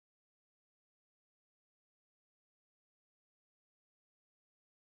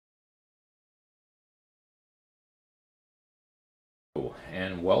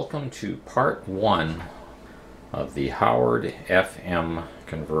and welcome to part 1 of the Howard FM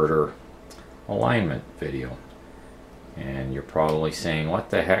converter alignment video. And you're probably saying, what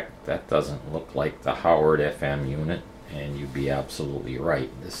the heck, that doesn't look like the Howard FM unit, and you'd be absolutely right.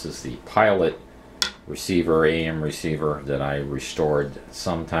 This is the pilot receiver, AM receiver, that I restored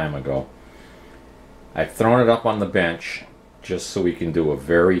some time ago. I've thrown it up on the bench just so we can do a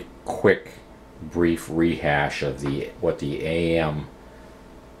very quick brief rehash of what the AM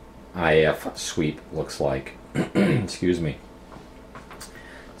IF sweep looks like. Excuse me.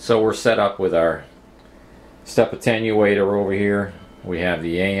 So we're set up with our step attenuator over here. We have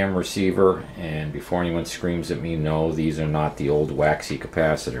the AM receiver, and before anyone screams at me, no, these are not the old waxy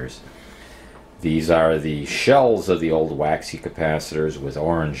capacitors. These are the shells of the old waxy capacitors with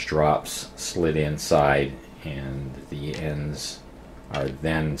orange drops slid inside, and the ends are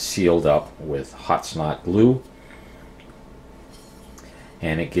then sealed up with hot snot glue,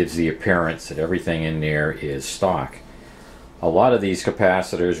 and it gives the appearance that everything in there is stock. A lot of these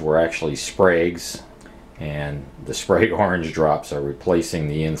capacitors were actually Spragues, and the Sprague orange drops are replacing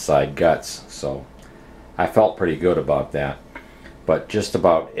the inside guts, so I felt pretty good about that. But just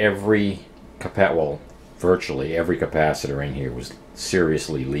about every virtually every capacitor in here was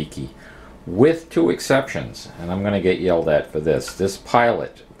seriously leaky, with 2 exceptions, and I'm going to get yelled at for this. This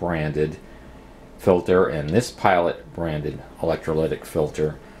Pilot branded filter and this Pilot branded electrolytic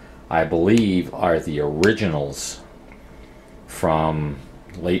filter, I believe, are the originals from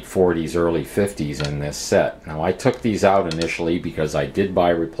late 40s, early 50s in this set. Now, I took these out initially because I did buy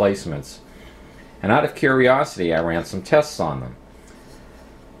replacements, and out of curiosity I ran some tests on them.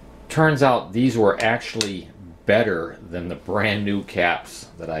 Turns out these were actually better than the brand new caps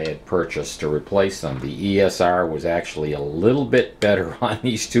that I had purchased to replace them. The ESR was actually a little bit better on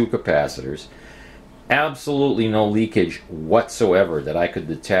these 2 capacitors. Absolutely no leakage whatsoever that I could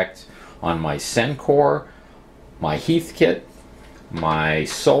detect on my Sencor, my Heathkit, my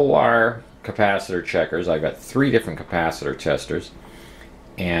Solar capacitor checkers. I've got 3 different capacitor testers,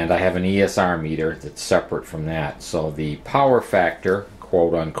 and I have an ESR meter that's separate from that. So the power factor,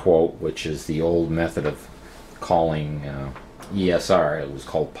 quote unquote, which is the old method of calling ESR, it was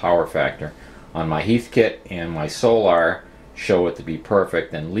called power factor, on my Heathkit and my Solar show it to be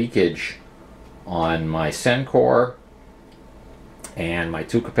perfect, and leakage on my Sencor and my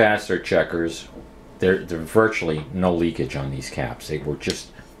 2 capacitor checkers, there's virtually no leakage on these caps. They were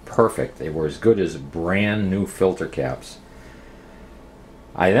just perfect. They were as good as brand new filter caps.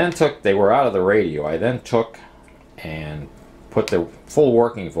 They were out of the radio. I then took and put the full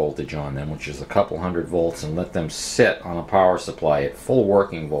working voltage on them, which is a couple hundred volts, and let them sit on a power supply at full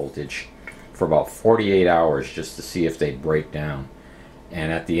working voltage for about 48 hours just to see if they'd break down.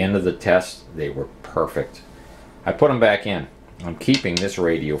 And at the end of the test, they were perfect. I put them back in. I'm keeping this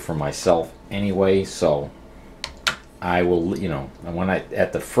radio for myself anyway, so I will,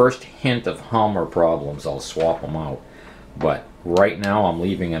 at the first hint of hum or problems, I'll swap them out. But right now I'm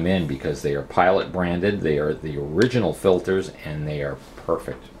leaving them in because they are Pilot branded, they are the original filters, and they are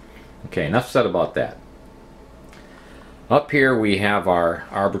perfect. Okay, enough said about that. Up here we have our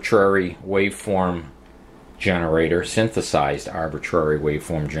arbitrary waveform generator, synthesized arbitrary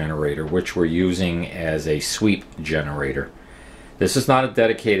waveform generator, which we're using as a sweep generator. This is not a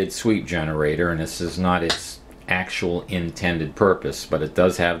dedicated sweep generator, and this is not its actual intended purpose, but it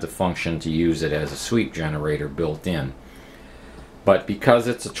does have the function to use it as a sweep generator built in. But because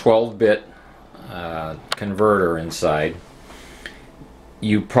it's a 12-bit converter inside,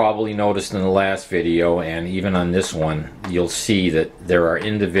 you probably noticed in the last video, and even on this one, you'll see that there are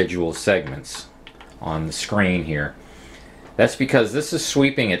individual segments on the screen here. That's because this is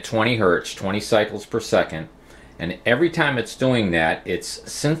sweeping at 20 Hertz, 20 cycles per second, and every time it's doing that,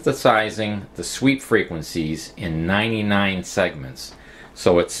 it's synthesizing the sweep frequencies in 99 segments.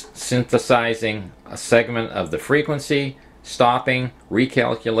 So it's synthesizing a segment of the frequency, stopping,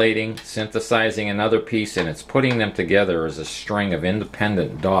 recalculating, synthesizing another piece, and it's putting them together as a string of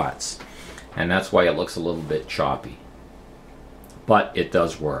independent dots. And that's why it looks a little bit choppy. But it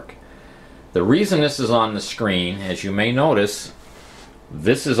does work. The reason this is on the screen, as you may notice,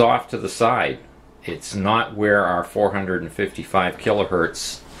 this is off to the side. It's not where our 455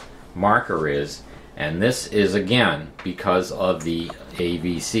 kilohertz marker is, and this is again because of the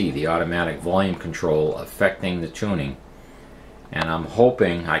AVC, the automatic volume control, affecting the tuning. And I'm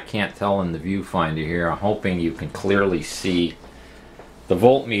hoping, I can't tell in the viewfinder here, I'm hoping you can clearly see the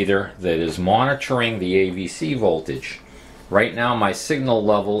voltmeter that is monitoring the AVC voltage. Right now my signal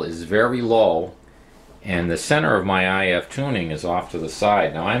level is very low, and the center of my IF tuning is off to the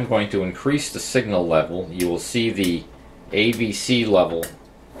side. Now I'm going to increase the signal level. You will see the AVC level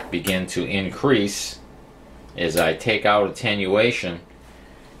begin to increase as I take out attenuation.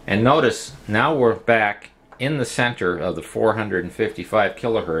 And notice now we're back in the center of the 455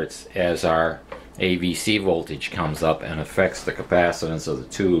 kilohertz as our AVC voltage comes up and affects the capacitance of the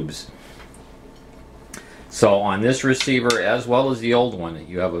tubes. So on this receiver, as well as the old one,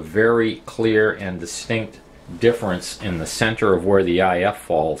 you have a very clear and distinct difference in the center of where the IF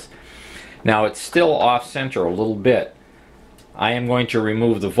falls. Now it's still off center a little bit. I am going to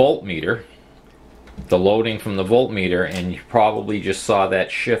remove the voltmeter, the loading from the voltmeter, and you probably just saw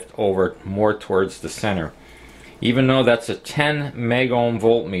that shift over more towards the center. Even though that's a 10 megohm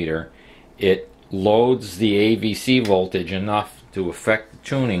voltmeter, it loads the AVC voltage enough to affect the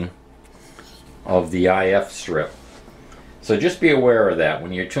tuning of the IF strip. So just be aware of that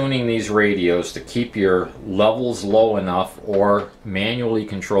when you're tuning these radios, to keep your levels low enough or manually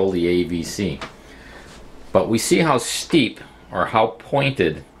control the AVC. But we see how steep or how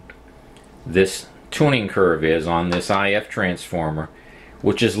pointed this tuning curve is on this IF transformer,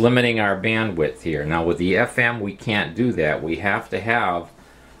 which is limiting our bandwidth here. Now with the FM we can't do that. We have to have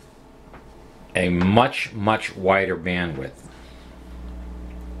a much wider bandwidth.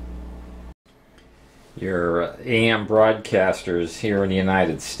 Your AM broadcasters here in the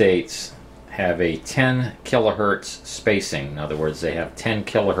United States have a 10 kilohertz spacing. In other words, they have 10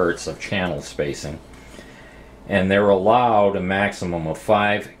 kilohertz of channel spacing, and they're allowed a maximum of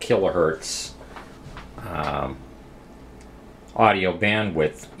 5 kilohertz audio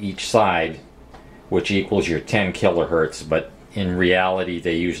bandwidth each side, which equals your 10 kilohertz, but in reality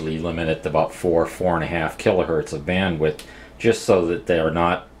they usually limit it to about 4.5 kilohertz of bandwidth, just so that they're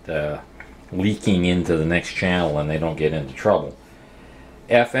not leaking into the next channel and they don't get into trouble.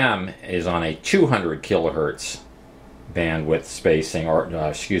 FM is on a 200 kilohertz bandwidth spacing,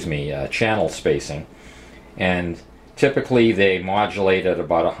 or channel spacing, and typically they modulate at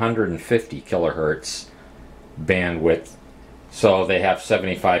about 150 kilohertz bandwidth, so they have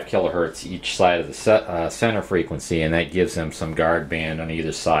 75 kilohertz each side of the center frequency, and that gives them some guard band on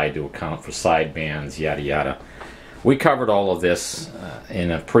either side to account for side bands, yada yada. We covered all of this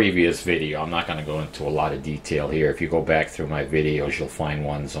in a previous video. I'm not going to go into a lot of detail here. If you go back through my videos, you'll find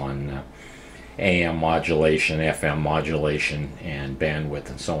ones on AM modulation, FM modulation, and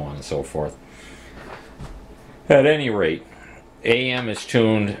bandwidth, and so on and so forth. At any rate, AM is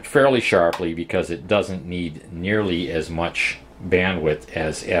tuned fairly sharply because it doesn't need nearly as much bandwidth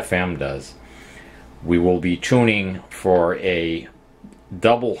as FM does. We will be tuning for a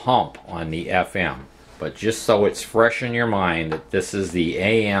double hump on the FM. But just so it's fresh in your mind that this is the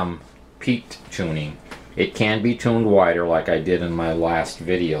AM peaked tuning, it can be tuned wider like I did in my last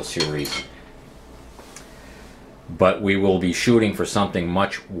video series. But we will be shooting for something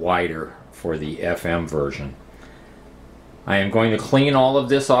much wider for the FM version. I am going to clean all of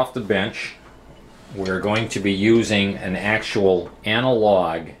this off the bench. We're going to be using an actual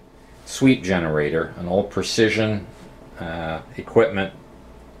analog sweep generator, an old precision equipment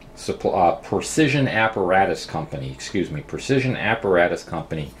Precision Apparatus Company, Precision Apparatus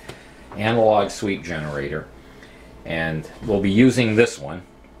Company analog sweep generator, and we'll be using this one.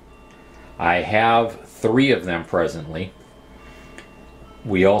 I have 3 of them presently.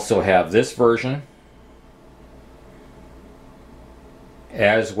 We also have this version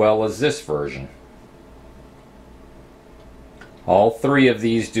as well as this version. All 3 of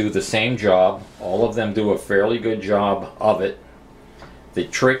these do the same job. All of them do a fairly good job of it. The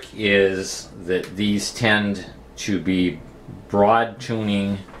trick is that these tend to be broad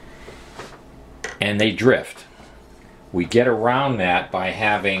tuning and they drift. We get around that by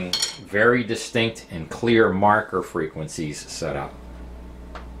having very distinct and clear marker frequencies set up.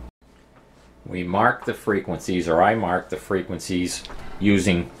 We mark the frequencies, or I mark the frequencies,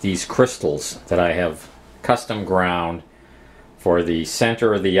 using these crystals that I have custom ground for the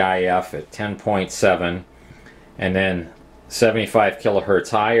center of the IF at 10.7, and then 75 kilohertz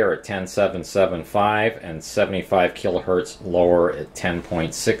higher at 10.775 and 75 kilohertz lower at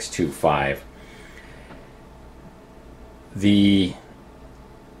 10.625. The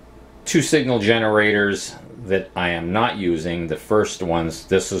 2 signal generators that I am not using, the first ones,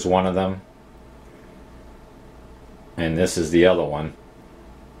 this is one of them and this is the other one,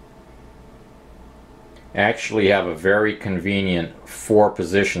 actually have a very convenient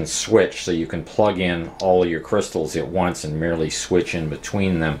 4-position switch, so you can plug in all of your crystals at once and merely switch in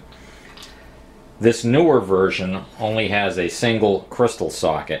between them. This newer version only has a single crystal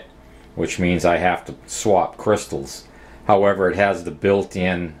socket, which means I have to swap crystals. However, it has the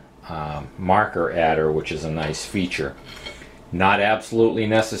built-in marker adder, which is a nice feature. Not absolutely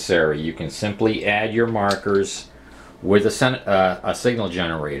necessary. You can simply add your markers with a signal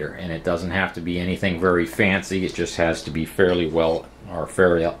generator, and it doesn't have to be anything very fancy. It just has to be fairly well or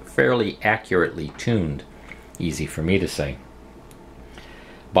fairly accurately tuned. Easy for me to say.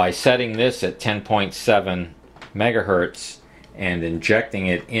 By setting this at 10.7 megahertz and injecting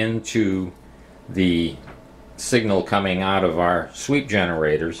it into the signal coming out of our sweep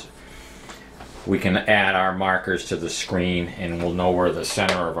generators, we can add our markers to the screen and we'll know where the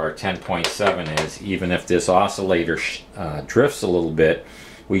center of our 10.7 is. Even if this oscillator drifts a little bit,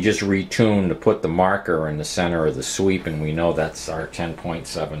 we just retune to put the marker in the center of the sweep, and we know that's our 10.7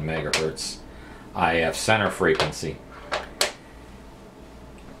 megahertz IF center frequency.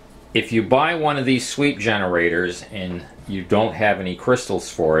 If you buy one of these sweep generators and you don't have any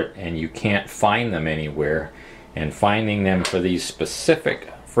crystals for it and you can't find them anywhere, and finding them for these specific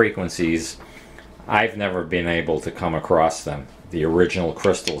frequencies, I've never been able to come across them. The original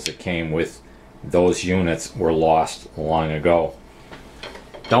crystals that came with those units were lost long ago.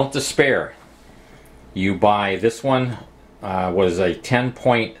 Don't despair. You buy this one, was a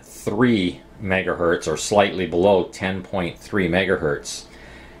 10.3 megahertz or slightly below 10.3 megahertz.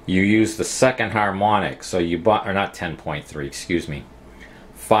 You use the second harmonic, so you buy, or not 10.3, excuse me,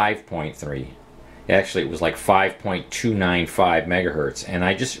 5.3. Actually, it was like 5.295 megahertz, and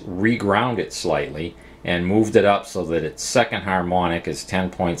I just reground it slightly and moved it up so that its second harmonic is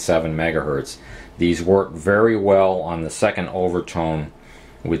 10.7 megahertz. These work very well on the second overtone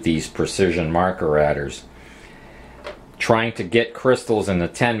with these precision marker adders. Trying to get crystals in the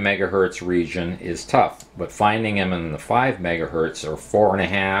 10 megahertz region is tough, but finding them in the 5 megahertz or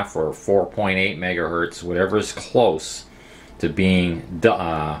 4.5 or 4.8 megahertz, whatever is close to being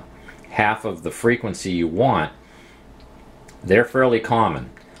half of the frequency you want, they're fairly common.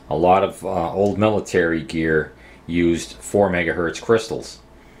 A lot of old military gear used 4 megahertz crystals,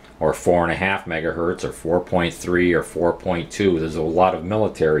 or 4.5 megahertz, or 4.3 or 4.2. There's a lot of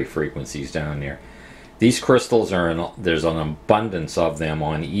military frequencies down there. These crystals there's an abundance of them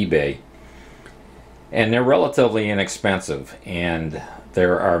on eBay, and they're relatively inexpensive, and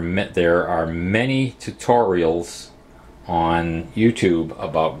there are many tutorials on YouTube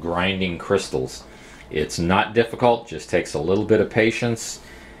about grinding crystals. It's not difficult, just takes a little bit of patience.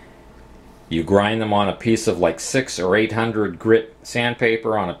 You grind them on a piece of like 600 or 800 grit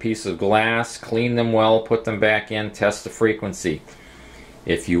sandpaper on a piece of glass, clean them well, put them back in, test the frequency.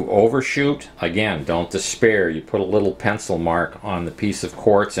 If you overshoot, again, don't despair. You put a little pencil mark on the piece of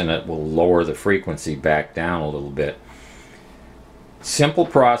quartz and it will lower the frequency back down a little bit. Simple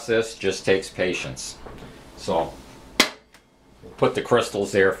process, just takes patience. So we'll put the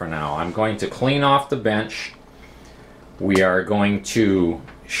crystals there for now. I'm going to clean off the bench. We are going to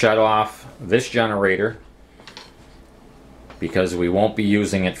shut off this generator because we won't be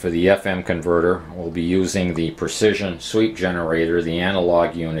using it for the FM converter. We'll be using the precision sweep generator, the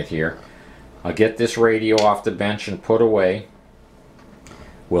analog unit here. I'll get this radio off the bench and put away.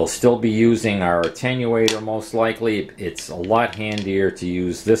 We'll still be using our attenuator most likely. It's a lot handier to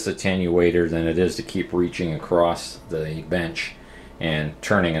use this attenuator than it is to keep reaching across the bench and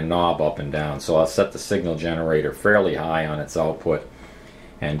turning a knob up and down. So I'll set the signal generator fairly high on its output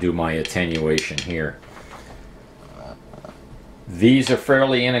and do my attenuation here. These are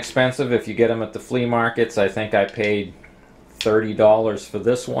fairly inexpensive if you get them at the flea markets. I think I paid $30 for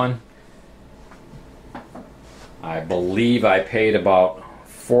this one. I believe I paid about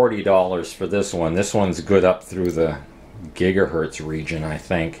 $40 for this one. This one's good up through the gigahertz region, I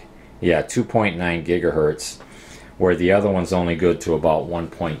think. Yeah, 2.9 gigahertz, where the other one's only good to about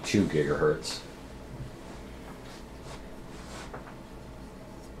 1.2 gigahertz.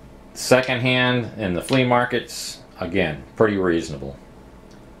 Secondhand in the flea markets, again, pretty reasonable.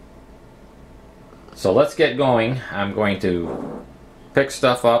 So let's get going. I'm going to pick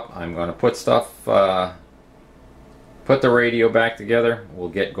stuff up. I'm going to put stuff, put the radio back together. We'll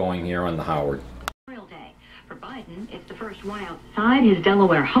get going here on the Howard. Day. For Biden, it's the first one outside his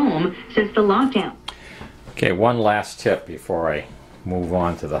Delaware home since the lockdown. Okay, one last tip before I move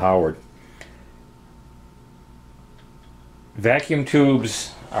on to the Howard. Vacuum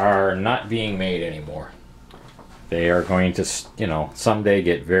tubes are not being made anymore. They are going to, someday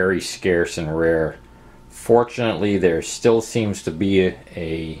get very scarce and rare. Fortunately, there still seems to be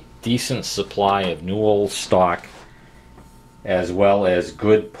a decent supply of new old stock, as well as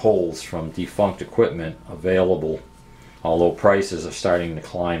good pulls from defunct equipment available, although prices are starting to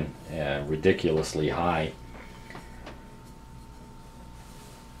climb ridiculously high.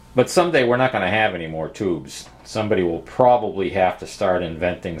 But someday we're not going to have any more tubes. Somebody will probably have to start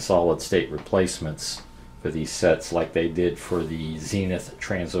inventing solid state replacements for these sets like they did for the Zenith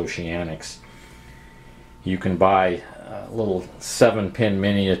Transoceanics. You can buy little 7-pin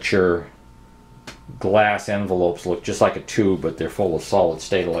miniature glass envelopes, look just like a tube, but they're full of solid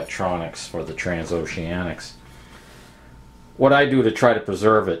state electronics for the transoceanics. What I do to try to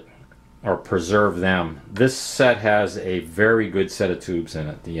preserve it, or preserve them, this set has a very good set of tubes in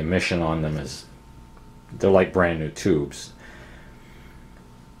it. The emission on them is, they're like brand new tubes.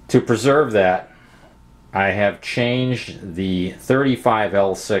 To preserve that, I have changed the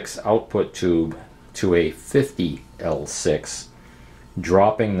 35L6 output tube to a 50L6,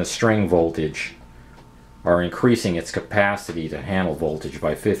 dropping the string voltage, or increasing its capacity to handle voltage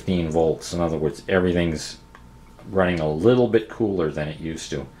by 15 volts. In other words, everything's running a little bit cooler than it used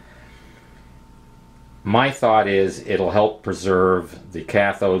to. My thought is it'll help preserve the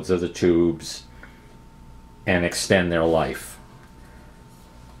cathodes of the tubes and extend their life.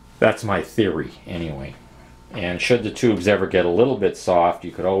 That's my theory anyway. And should the tubes ever get a little bit soft,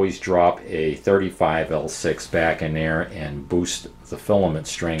 you could always drop a 35L6 back in there and boost the filament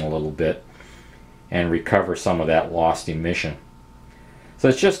string a little bit and recover some of that lost emission. So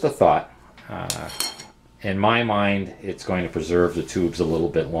it's just a thought. In my mind, it's going to preserve the tubes a little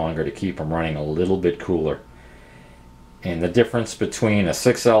bit longer to keep them running a little bit cooler. And the difference between a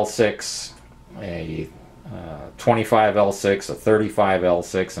 6L6, a 25L6, a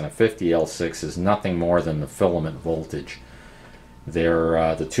 35L6, and a 50L6 is nothing more than the filament voltage.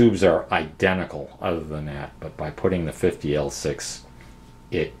 The tubes are identical other than that, but by putting the 50L6,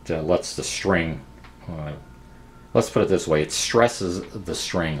 it lets the string, let's put it this way, it stresses the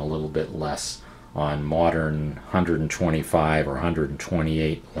string a little bit less on modern 125 or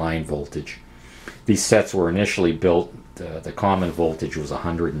 128 line voltage. These sets were initially built, the common voltage was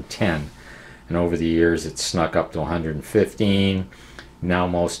 110, and over the years it snuck up to 115. Now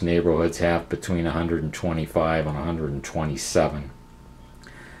most neighborhoods have between 125 and 127.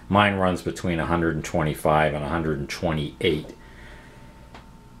 Mine runs between 125 and 128.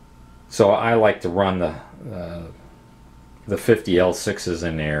 So I like to run the 50L6s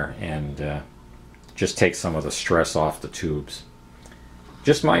in there and just take some of the stress off the tubes.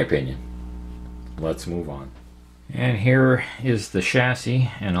 Just my opinion. Let's move on. And here is the chassis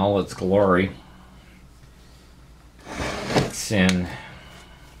in all its glory. It's in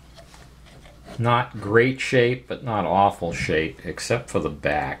not great shape, but not awful shape, except for the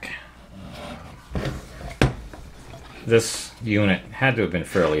back. This unit had to have been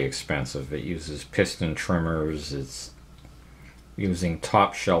fairly expensive. It uses piston trimmers. It's using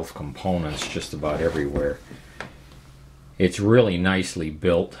top shelf components just about everywhere. It's really nicely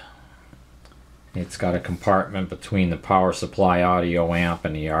built. It's got a compartment between the power supply audio amp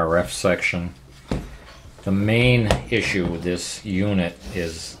and the RF section. The main issue with this unit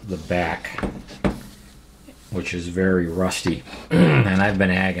is the back, which is very rusty, and I've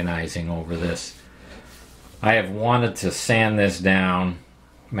been agonizing over this. I have wanted to sand this down,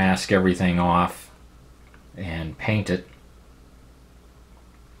 mask everything off, and paint it.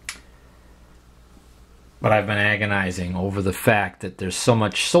 But I've been agonizing over the fact that there's so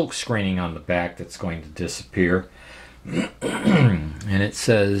much silk screening on the back that's going to disappear. And it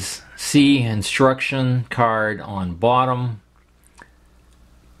says, see instruction card on bottom.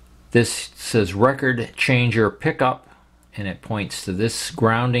 This says record changer pickup, and it points to this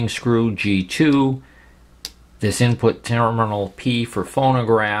grounding screw G2. This input terminal P for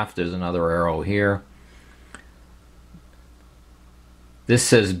phonograph. There's another arrow here. This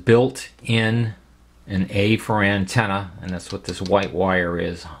says built in, an A for antenna, and that's what this white wire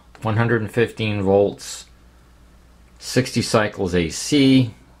is. 115 volts, 60 cycles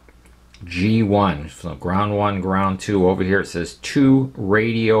AC, G1, so ground 1, ground 2. Over here it says 2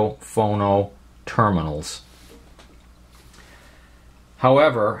 radio phono terminals.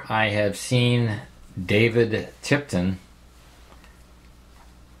 However, I have seen David Tipton,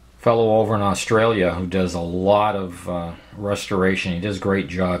 fellow over in Australia who does a lot of restoration. He does great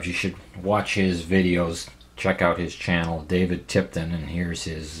jobs. You should watch his videos. Check out his channel, David Tipton, and here's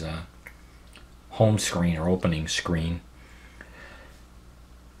his home screen or opening screen.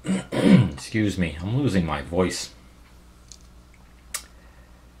 Excuse me, I'm losing my voice.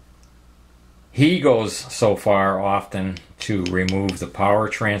 He goes so far often to remove the power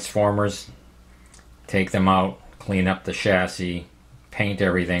transformers, take them out, clean up the chassis, paint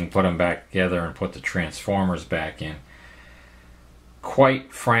everything, put them back together, and put the transformers back in.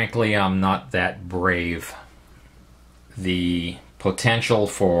 Quite frankly, I'm not that brave. The potential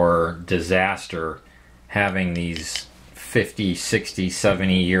for disaster having these 50, 60,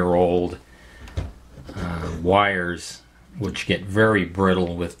 70-year-old wires, which get very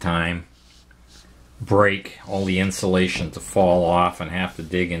brittle with time, break, all the insulation to fall off, and have to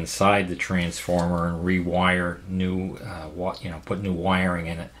dig inside the transformer and rewire new, put new wiring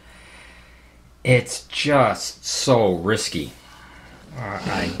in it. It's just so risky.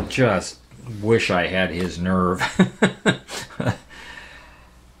 I just wish I had his nerve.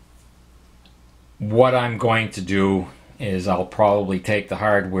 What I'm going to do is I'll probably take the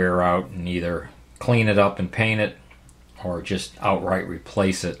hardware out and either clean it up and paint it, or just outright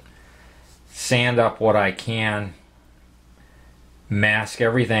replace it. Sand up what I can, mask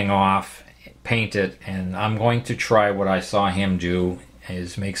everything off, paint it, and I'm going to try what I saw him do,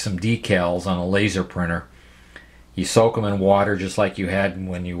 is make some decals on a laser printer. You soak them in water just like you had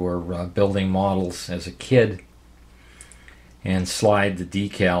when you were building models as a kid, and slide the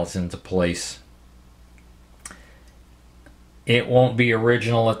decals into place. It won't be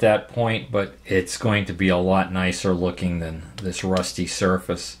original at that point, but it's going to be a lot nicer looking than this rusty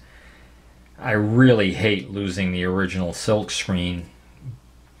surface. I really hate losing the original silk screen.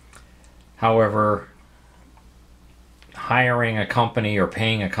 However, hiring a company or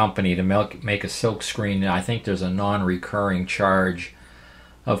paying a company to make a silk screen, I think there's a non-recurring charge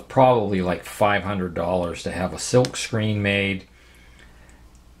of probably like $500 to have a silk screen made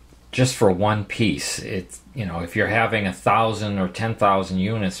just for one piece. It's, if you're having 1,000 or 10,000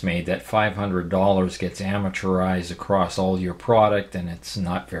 units made, that $500 gets amortized across all your product, and it's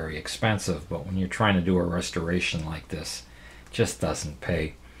not very expensive. But when you're trying to do a restoration like this, it just doesn't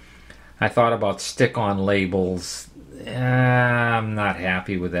pay. I thought about stick-on labels. I'm not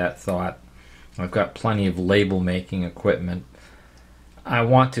happy with that thought. I've got plenty of label making equipment. I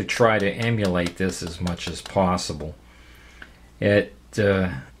want to try to emulate this as much as possible.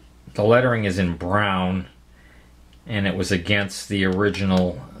 The lettering is in brown, and it was against the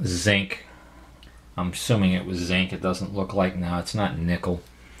original zinc. I'm assuming it was zinc. It doesn't look like now. It's not nickel.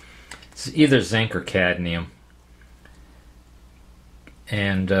 It's either zinc or cadmium.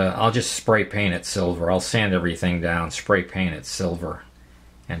 And I'll just spray paint it silver. I'll sand everything down, spray paint it silver,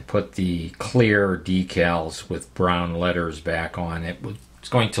 and put the clear decals with brown letters back on. It's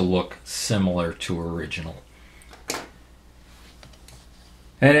going to look similar to original.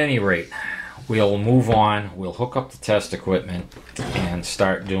 At any rate, we'll move on. We'll hook up the test equipment and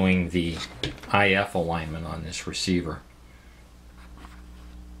start doing the IF alignment on this receiver.